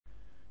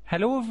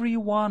Hello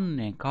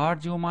everyone, in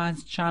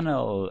CardioMind's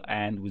channel,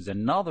 and with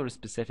another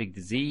specific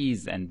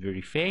disease and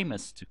very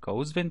famous to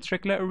cause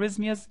ventricular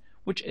arrhythmias,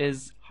 which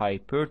is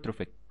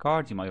hypertrophic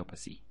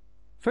cardiomyopathy.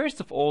 First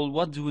of all,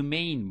 what do we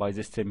mean by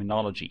this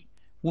terminology?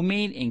 We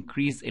mean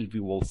increased LV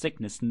wall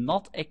thickness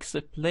not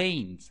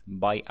explained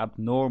by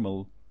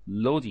abnormal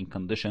loading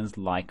conditions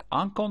like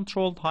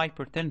uncontrolled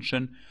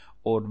hypertension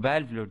or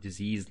valvular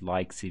disease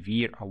like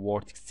severe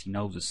aortic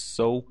stenosis.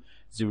 So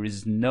there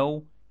is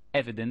no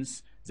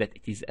evidence that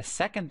it is a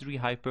secondary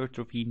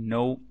hypertrophy.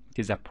 No, it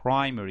is a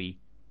primary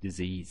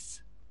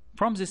disease.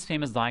 From this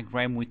famous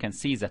diagram, we can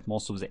see that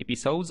most of the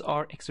episodes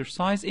are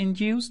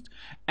exercise-induced,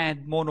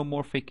 and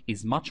monomorphic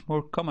is much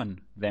more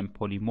common than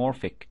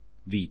polymorphic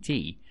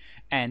VT,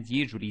 and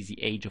usually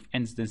the age of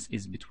incidence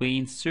is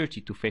between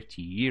 30 to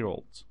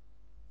 50-year-olds.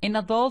 In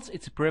adults,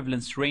 its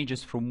prevalence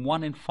ranges from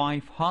 1 in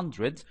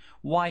 500,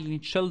 while in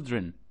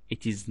children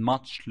it is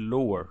much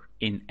lower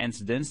in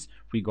incidence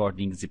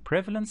regarding the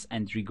prevalence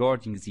and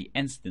regarding the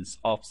incidence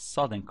of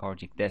sudden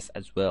cardiac death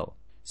as well.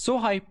 So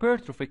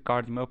hypertrophic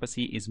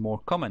cardiomyopathy is more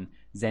common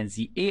than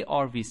the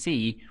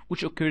ARVC,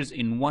 which occurs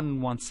in 1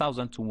 in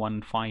 1,000 to 1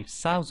 in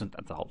 5,000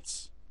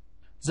 adults.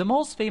 The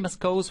most famous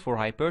cause for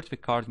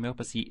hypertrophic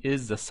cardiomyopathy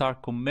is the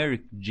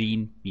sarcomeric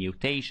gene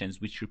mutations,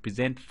 which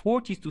represent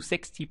 40 to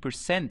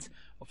 60%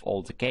 of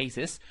all the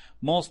cases,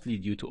 mostly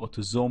due to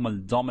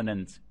autosomal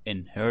dominant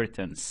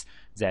inheritance.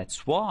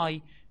 That's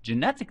why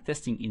genetic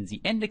testing in the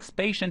index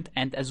patient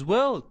and as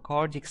well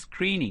cardiac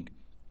screening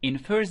in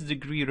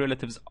first-degree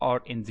relatives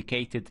are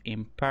indicated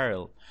in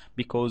parallel,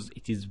 because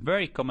it is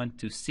very common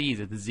to see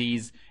the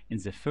disease in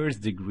the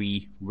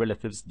first-degree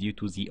relatives due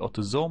to the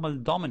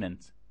autosomal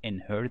dominant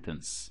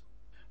inheritance.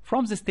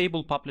 From this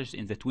table published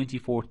in the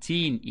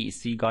 2014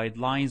 ESC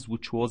Guidelines,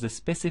 which was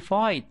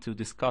specified to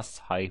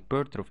discuss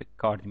hypertrophic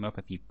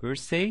cardiomyopathy per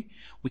se,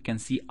 we can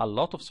see a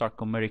lot of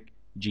sarcomeric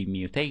gene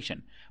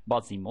mutation,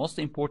 but the most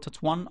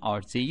important one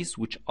are these,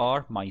 which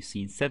are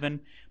myosin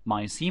 7,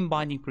 myosin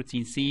binding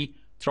protein C,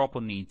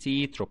 troponin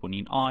T,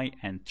 troponin I,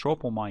 and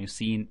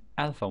tropomyosin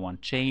alpha 1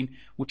 chain,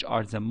 which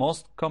are the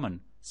most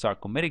common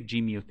sarcomeric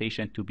gene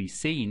mutation to be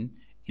seen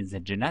in the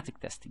genetic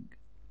testing.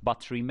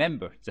 But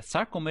remember, the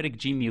sarcomeric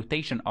gene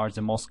mutation are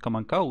the most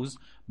common cause,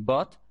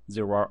 but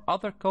there are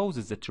other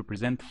causes that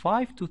represent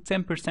 5 to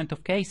 10%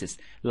 of cases,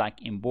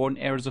 like inborn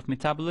errors of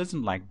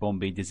metabolism, like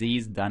Bombay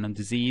disease, Danon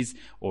disease,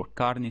 or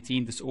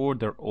carnitine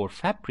disorder, or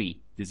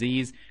Fabry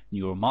disease,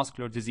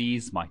 neuromuscular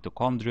disease,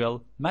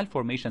 mitochondrial,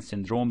 malformation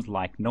syndromes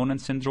like Noonan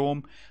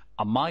syndrome,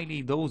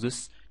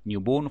 amyloidosis,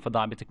 newborn of a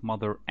diabetic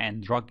mother,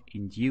 and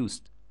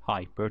drug-induced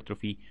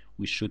hypertrophy.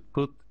 We should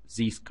put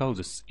these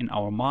causes in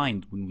our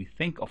mind when we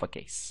think of a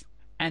case.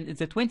 And in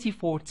the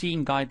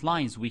 2014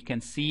 guidelines, we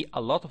can see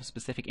a lot of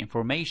specific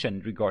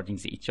information regarding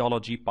the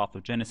etiology,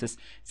 pathogenesis,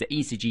 the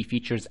ECG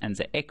features, and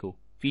the echo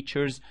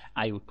features.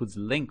 I will put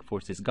the link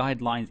for these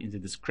guidelines in the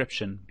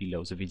description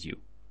below the video.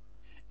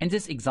 In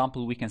this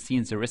example, we can see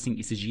in the resting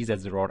ECG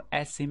that there are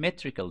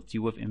asymmetrical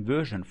T-wave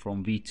inversion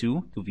from V2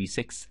 to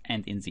V6,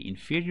 and in the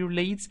inferior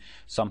leads,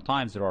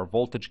 sometimes there are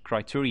voltage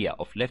criteria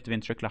of left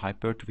ventricular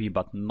hypertrophy,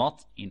 but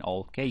not in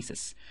all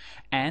cases.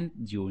 And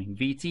during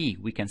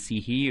VT, we can see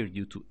here,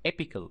 due to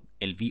apical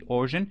LV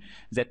origin,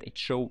 that it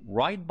shows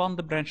right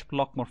bundle branch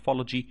block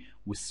morphology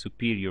with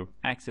superior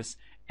axis,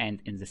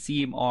 and in the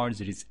CMR,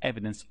 there is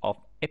evidence of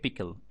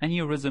apical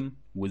aneurysm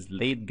with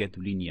late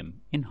gadolinium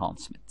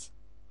enhancement.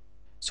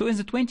 So in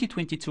the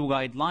 2022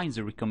 guidelines,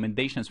 the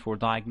recommendations for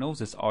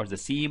diagnosis are the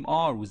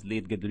CMR with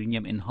late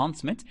gadolinium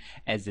enhancement,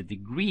 as the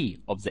degree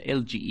of the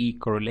LGE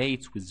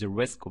correlates with the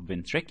risk of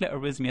ventricular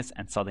arrhythmias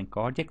and sudden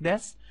cardiac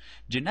death.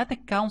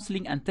 Genetic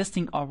counseling and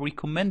testing are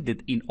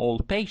recommended in all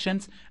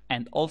patients,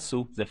 and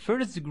also the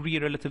first-degree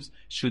relatives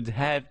should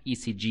have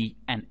ECG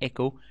and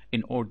echo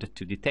in order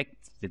to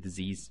detect the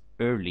disease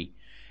early.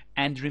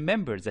 And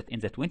remember that in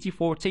the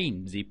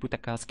 2014, they put a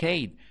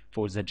cascade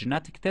for the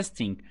genetic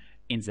testing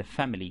in the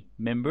family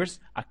members,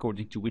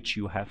 according to which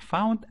you have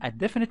found a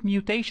definite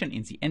mutation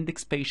in the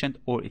index patient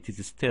or it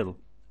is still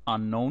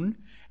unknown.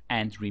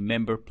 And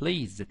remember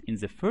please that in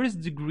the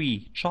first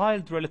degree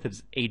child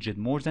relatives aged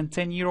more than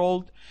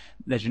 10-year-old,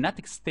 the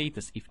genetic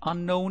status, if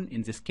unknown,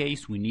 in this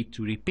case we need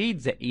to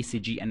repeat the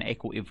ECG and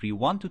echo every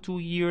 1 to 2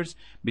 years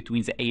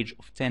between the age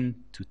of 10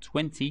 to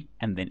 20,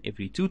 and then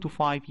every 2 to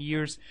 5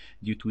 years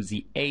due to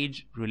the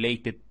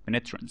age-related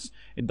penetrance.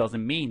 It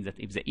doesn't mean that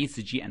if the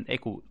ECG and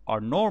echo are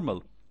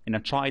normal in a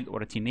child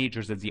or a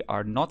teenager that they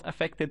are not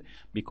affected,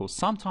 because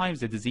sometimes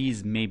the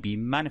disease may be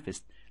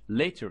manifest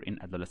later in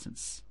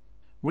adolescence.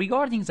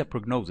 Regarding the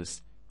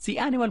prognosis, the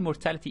annual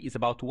mortality is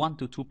about 1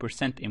 to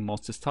 2% in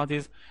most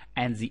studies,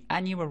 and the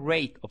annual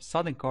rate of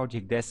sudden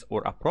cardiac death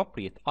or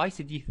appropriate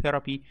ICD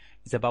therapy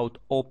is about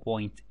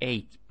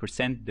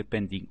 0.8%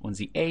 depending on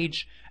the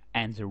age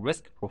and the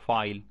risk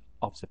profile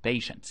of the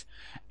patient.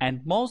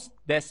 And most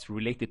deaths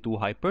related to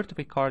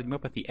hypertrophic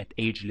cardiomyopathy at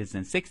age less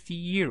than 60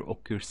 years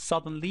occur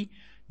suddenly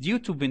due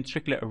to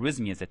ventricular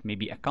arrhythmias that may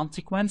be a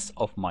consequence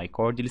of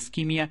myocardial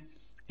ischemia,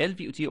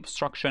 LVOT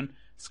obstruction,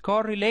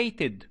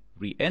 scar-related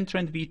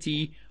re-entrant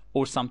VT,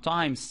 or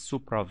sometimes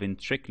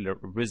supraventricular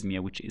arrhythmia,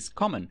 which is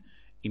common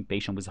in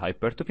patients with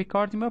hypertrophic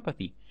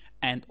cardiomyopathy.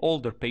 And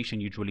older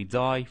patients usually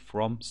die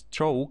from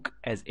stroke,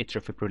 as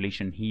atrial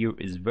fibrillation here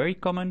is very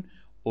common,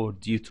 or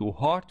due to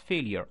heart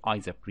failure,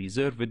 either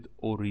preserved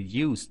or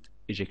reduced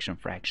ejection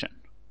fraction.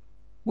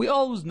 We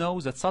always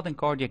know that sudden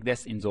cardiac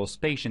death in those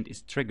patients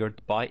is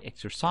triggered by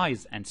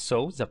exercise, and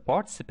so the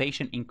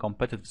participation in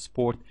competitive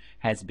sport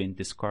has been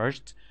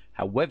discouraged.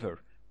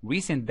 However,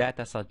 recent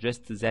data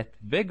suggests that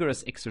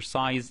vigorous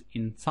exercise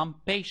in some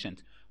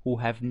patients who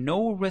have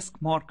no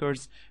risk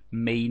markers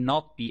may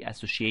not be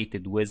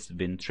associated with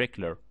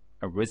ventricular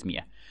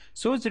arrhythmia.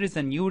 So there is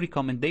a new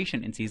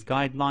recommendation in these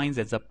guidelines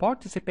that the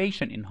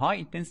participation in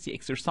high-intensity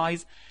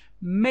exercise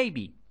may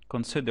be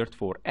considered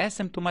for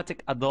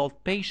asymptomatic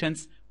adult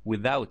patients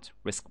without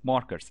risk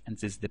markers, and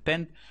this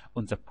depends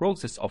on the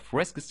process of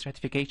risk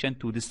stratification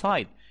to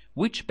decide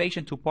which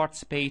patient to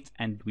participate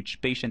and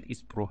which patient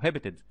is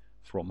prohibited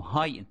from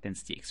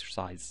high-intensity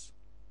exercise.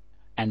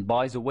 And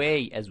by the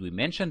way, as we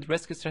mentioned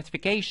risk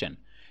stratification,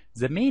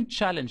 the main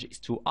challenge is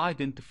to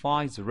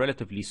identify the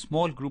relatively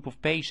small group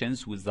of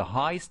patients with the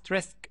highest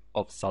risk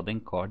of sudden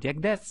cardiac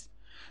death.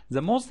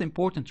 The most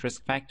important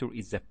risk factor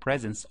is the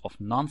presence of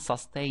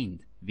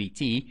non-sustained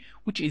VT,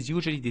 which is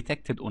usually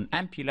detected on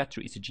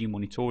ambulatory ECG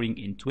monitoring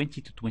in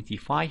 20 to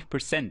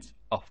 25%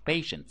 of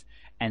patients,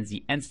 and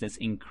the incidence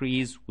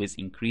increases with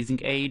increasing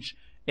age,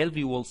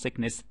 LV wall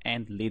thickness,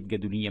 and late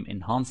gadolinium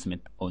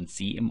enhancement on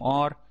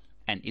CMR,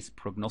 and its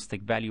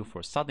prognostic value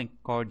for sudden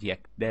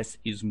cardiac death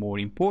is more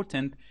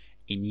important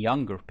in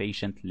younger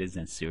patients less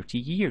than 30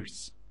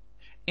 years.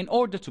 In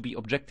order to be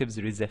objective,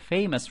 there is a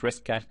famous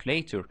risk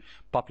calculator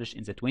published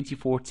in the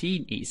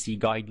 2014 ESC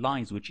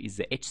Guidelines, which is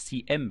the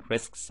HCM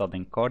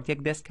Risk-Sudden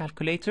Cardiac Death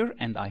Calculator,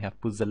 and I have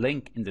put the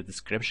link in the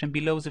description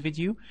below the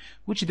video,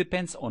 which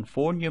depends on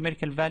 4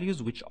 numerical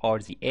values, which are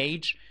the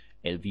age,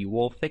 LV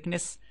wall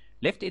thickness,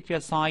 left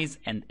atrial size,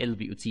 and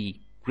LVOT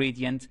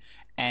gradient,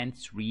 and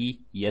 3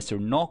 yes or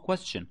no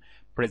question: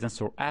 presence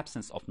or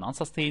absence of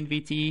non-sustained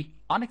VT,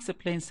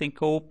 unexplained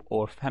syncope,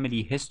 or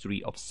family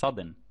history of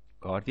sudden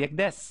cardiac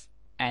death.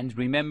 And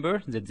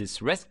remember that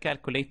this risk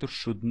calculator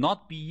should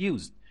not be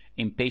used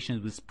in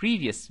patients with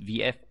previous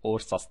VF or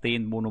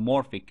sustained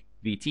monomorphic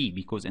VT,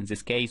 because in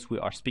this case we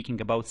are speaking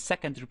about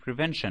secondary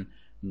prevention,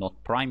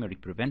 not primary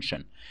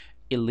prevention.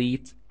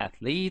 Elite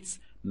athletes,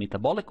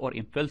 metabolic or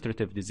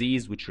infiltrative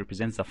disease, which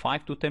represents the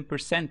 5 to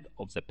 10%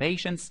 of the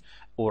patients,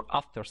 or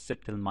after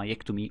septal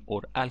myectomy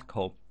or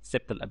alcohol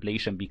septal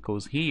ablation,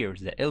 because here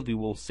the LV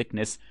wall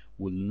thickness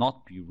will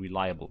not be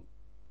reliable.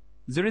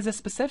 There is a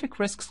specific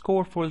risk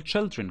score for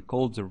children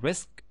called the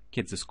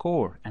Risk-Kids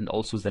score, and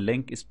also the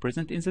link is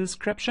present in the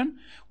description,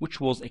 which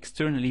was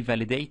externally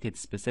validated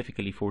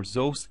specifically for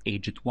those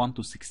aged 1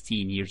 to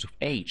 16 years of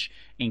age,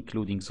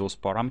 including those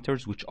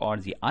parameters which are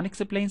the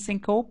unexplained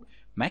syncope,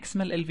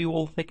 maximal LV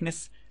wall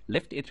thickness,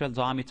 left atrial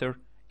diameter,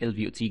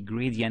 LVOT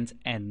gradient,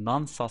 and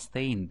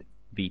non-sustained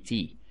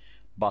VT.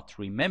 But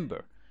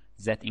remember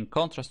that in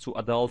contrast to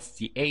adults,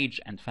 the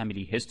age and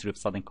family history of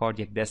sudden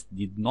cardiac death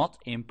did not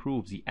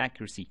improve the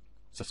accuracy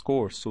of the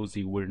score, so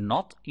they were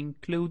not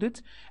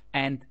included,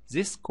 and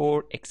this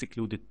score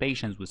excluded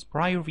patients with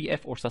prior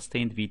VF or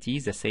sustained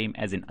VT, the same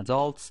as in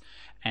adults,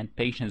 and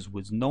patients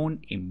with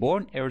known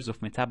inborn errors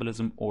of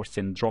metabolism or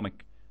syndromic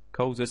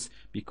causes,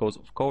 because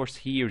of course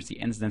here the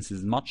incidence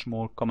is much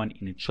more common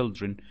in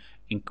children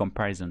in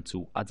comparison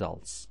to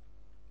adults.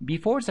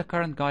 Before the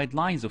current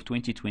guidelines of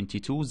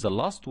 2022, the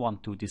last one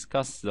to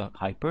discuss the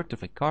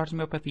hypertrophic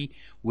cardiomyopathy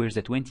were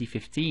the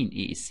 2015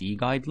 ESC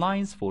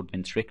Guidelines for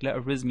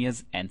ventricular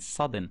arrhythmias and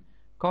sudden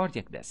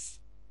cardiac death.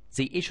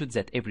 They issued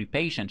that every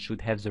patient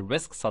should have the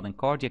Risk-Sudden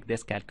Cardiac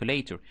Death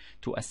Calculator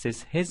to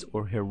assess his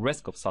or her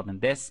risk of sudden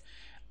death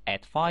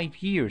at 5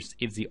 years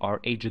if they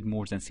are aged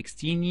more than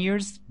 16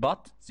 years,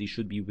 but they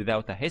should be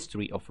without a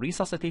history of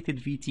resuscitated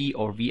VT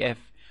or VF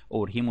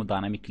or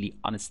hemodynamically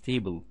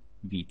unstable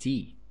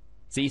VT.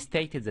 They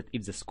stated that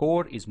if the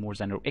score is more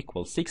than or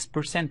equal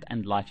 6%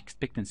 and life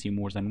expectancy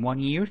more than 1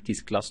 year, it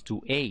is class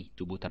 2A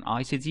to put an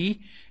ICD.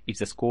 If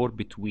the score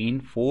between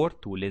 4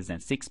 to less than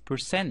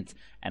 6%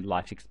 and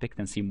life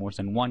expectancy more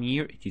than 1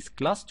 year, it is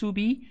class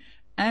 2B.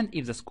 And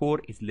if the score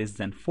is less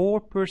than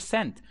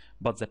 4%,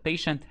 but the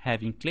patient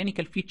having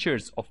clinical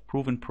features of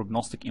proven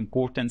prognostic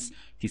importance,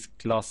 it is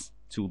class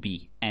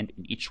 2B. And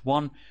in each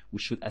one, we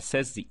should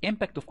assess the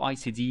impact of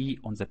ICD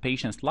on the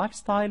patient's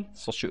lifestyle,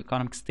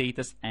 socioeconomic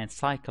status, and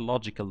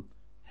psychological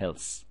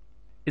health.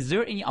 Is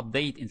there any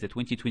update in the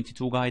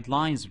 2022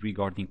 guidelines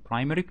regarding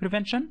primary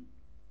prevention?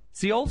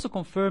 They also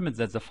confirmed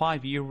that the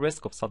 5-year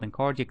risk of sudden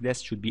cardiac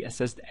death should be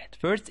assessed at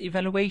first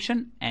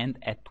evaluation and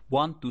at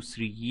 1 to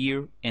 3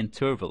 year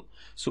interval.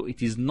 So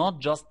it is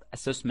not just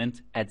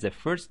assessment at the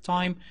first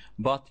time,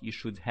 but you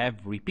should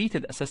have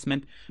repeated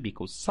assessment,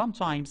 because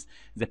sometimes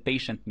the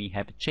patient may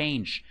have a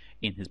change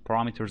in his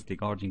parameters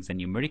regarding the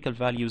numerical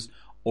values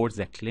or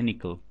the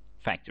clinical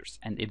factors.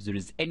 And if there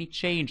is any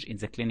change in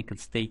the clinical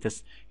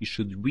status, you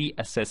should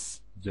reassess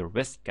the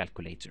risk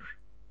calculator.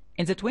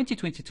 In the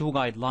 2022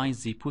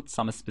 guidelines, they put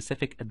some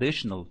specific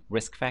additional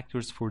risk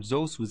factors for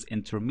those with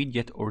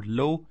intermediate or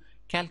low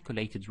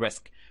calculated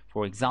risk.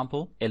 For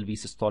example, LV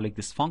systolic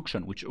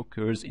dysfunction, which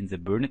occurs in the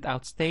burnt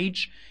out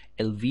stage,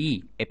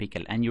 LV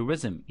apical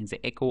aneurysm in the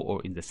echo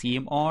or in the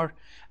CMR,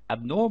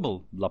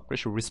 abnormal blood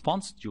pressure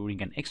response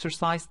during an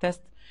exercise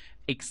test,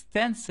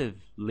 extensive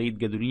late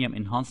gadolinium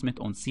enhancement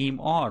on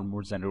CMR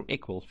more than or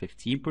equal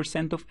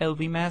 15% of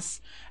LV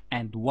mass,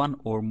 and one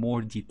or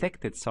more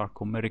detected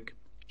sarcomeric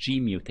G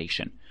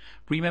mutation.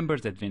 Remember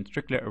that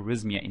ventricular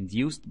arrhythmia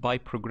induced by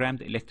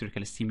programmed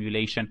electrical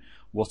stimulation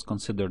was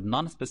considered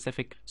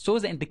non-specific, so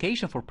the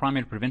indication for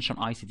primary prevention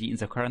ICD in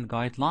the current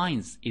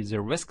guidelines is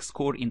the risk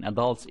score in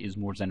adults is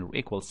more than or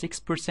equal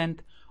 6%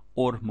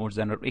 or more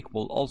than or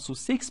equal also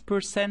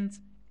 6%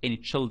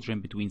 in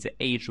children between the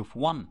age of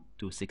 1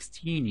 to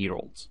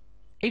 16-year-olds.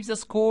 If the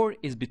score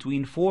is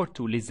between 4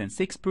 to less than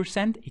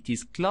 6%, it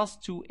is class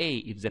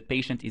 2A if the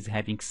patient is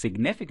having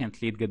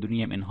significant late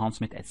gadolinium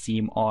enhancement at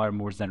CMR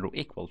more than or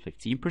equal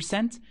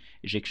 15%,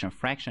 ejection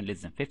fraction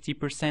less than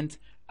 50%,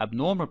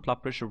 abnormal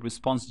blood pressure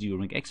response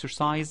during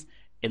exercise,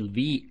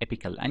 LV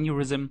apical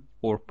aneurysm,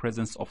 or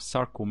presence of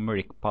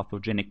sarcomeric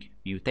pathogenic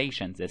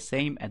mutations, the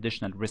same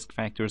additional risk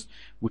factors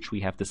which we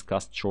have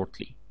discussed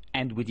shortly.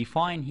 And we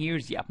define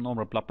here the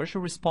abnormal blood pressure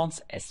response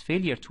as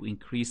failure to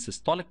increase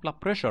systolic blood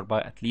pressure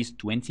by at least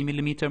 20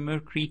 mm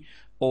mercury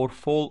or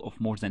fall of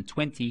more than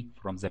 20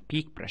 from the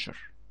peak pressure.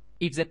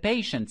 If the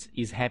patient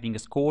is having a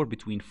score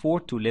between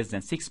 4 to less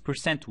than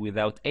 6%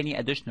 without any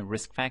additional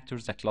risk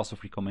factors, the class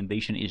of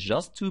recommendation is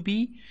just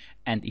 2B.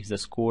 And if the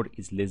score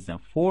is less than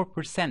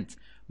 4%,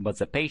 but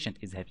the patient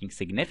is having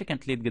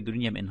significant late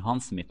gadolinium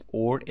enhancement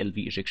or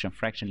LV ejection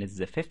fraction less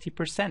than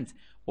 50%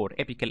 or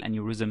apical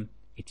aneurysm,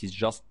 it is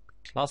just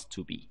class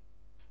 2B.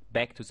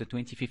 Back to the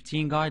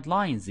 2015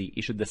 guidelines, they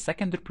issued the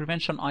secondary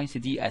prevention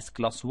ICD as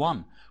class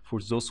 1 for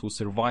those who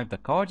survive the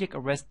cardiac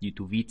arrest due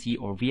to VT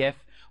or VF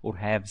or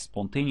have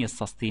spontaneous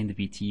sustained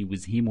VT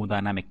with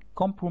hemodynamic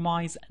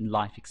compromise and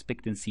life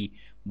expectancy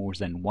more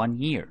than 1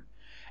 year.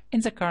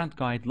 In the current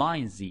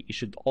guidelines, they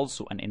issued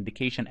also an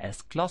indication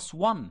as class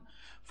 1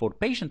 for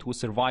patients who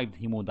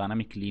survived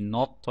hemodynamically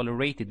not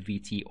tolerated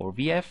VT or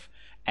VF,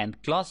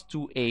 and class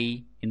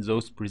 2A in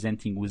those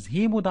presenting with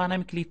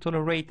hemodynamically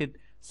tolerated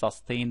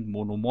sustained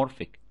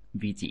monomorphic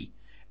VT.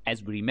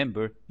 As we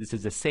remember, this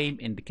is the same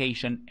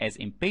indication as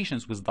in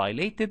patients with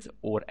dilated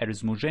or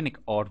arrhythmogenic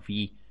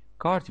RV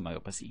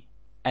cardiomyopathy.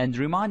 And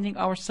reminding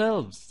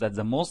ourselves that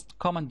the most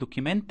common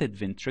documented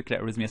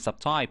ventricular arrhythmia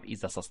subtype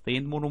is a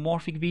sustained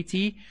monomorphic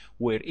VT,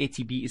 where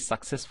ATB is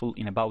successful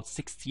in about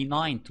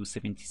 69 to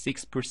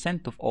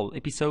 76% of all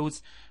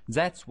episodes.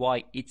 That's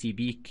why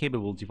ATB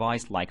capable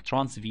devices like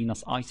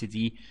transvenous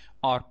ICD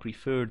are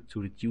preferred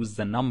to reduce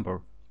the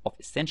number of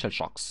essential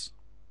shocks.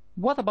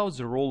 What about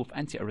the role of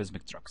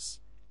antiarrhythmic drugs?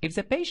 If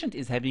the patient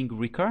is having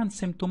recurrent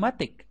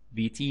symptomatic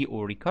VT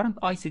or recurrent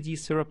ICD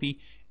therapy,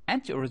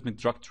 antiarrhythmic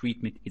drug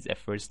treatment is a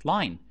first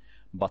line.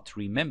 But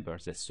remember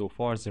that so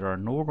far there are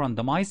no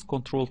randomized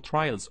controlled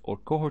trials or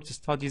cohort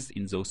studies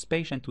in those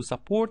patients to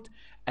support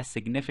a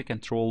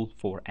significant role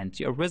for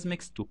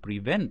antiarrhythmics to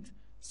prevent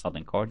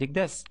sudden cardiac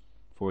death.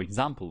 For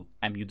example,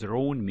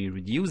 amiodarone may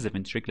reduce the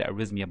ventricular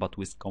arrhythmia but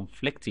with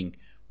conflicting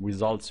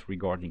results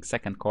regarding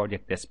second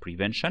cardiac death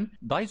prevention.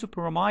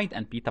 Disopyramide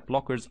and beta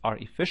blockers are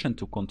efficient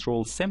to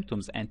control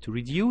symptoms and to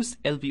reduce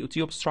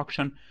LVOT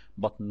obstruction,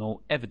 but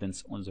no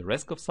evidence on the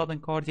risk of sudden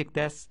cardiac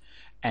death.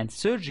 And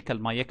surgical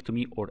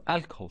myectomy or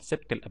alcohol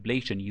septal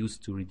ablation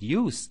used to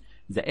reduce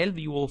the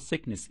LV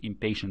thickness in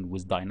patients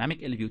with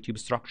dynamic LVOT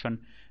obstruction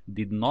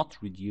did not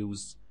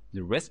reduce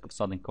the risk of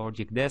sudden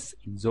cardiac death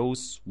in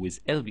those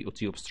with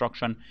LVOT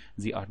obstruction.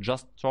 They are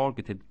just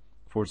targeted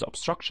for the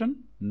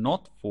obstruction,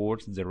 not for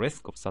the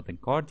risk of sudden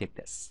cardiac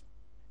death.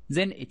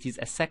 Then it is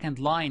a second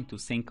line to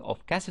think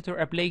of catheter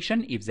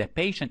ablation if the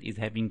patient is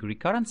having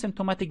recurrent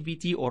symptomatic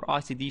VT or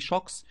ICD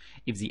shocks,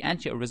 if the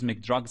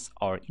antiarrhythmic drugs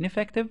are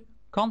ineffective,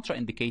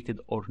 contraindicated,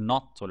 or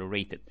not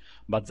tolerated.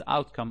 But the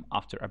outcome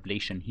after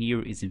ablation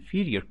here is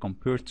inferior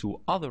compared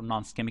to other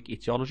non-ischemic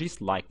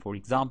etiologies like, for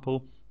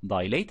example,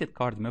 dilated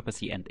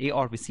cardiomyopathy and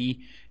ARVC,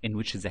 in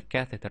which the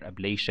catheter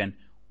ablation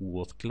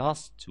was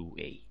class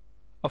 2A.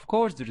 Of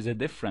course, there is a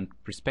different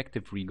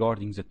perspective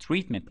regarding the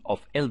treatment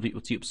of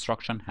LVOT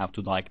obstruction, how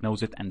to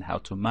diagnose it and how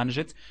to manage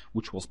it,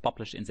 which was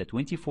published in the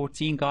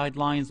 2014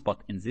 guidelines, but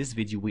in this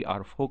video we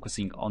are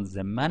focusing on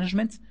the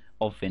management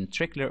of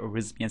ventricular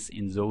arrhythmias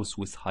in those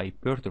with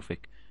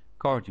hypertrophic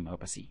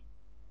cardiomyopathy.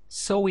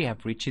 So we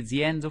have reached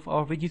the end of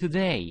our video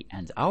today,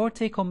 and our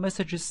take-home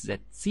message is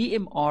that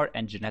CMR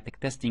and genetic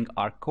testing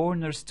are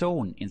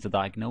cornerstone in the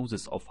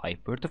diagnosis of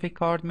hypertrophic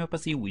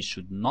cardiomyopathy. We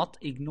should not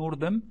ignore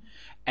them,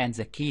 and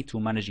the key to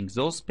managing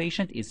those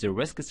patients is the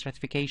risk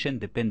stratification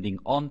depending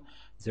on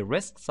the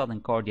risk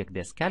sudden cardiac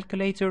death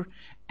calculator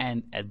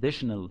and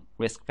additional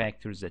risk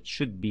factors that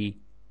should be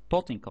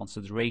put in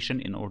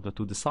consideration in order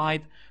to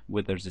decide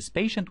whether this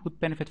patient would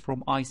benefit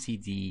from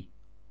ICD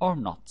or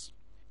not.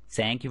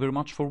 Thank you very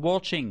much for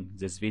watching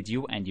this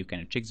video, and you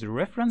can check the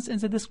reference in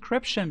the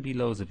description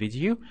below the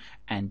video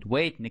and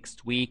wait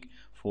next week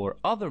for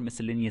other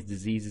miscellaneous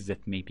diseases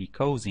that may be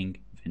causing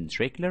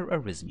ventricular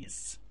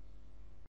arrhythmias.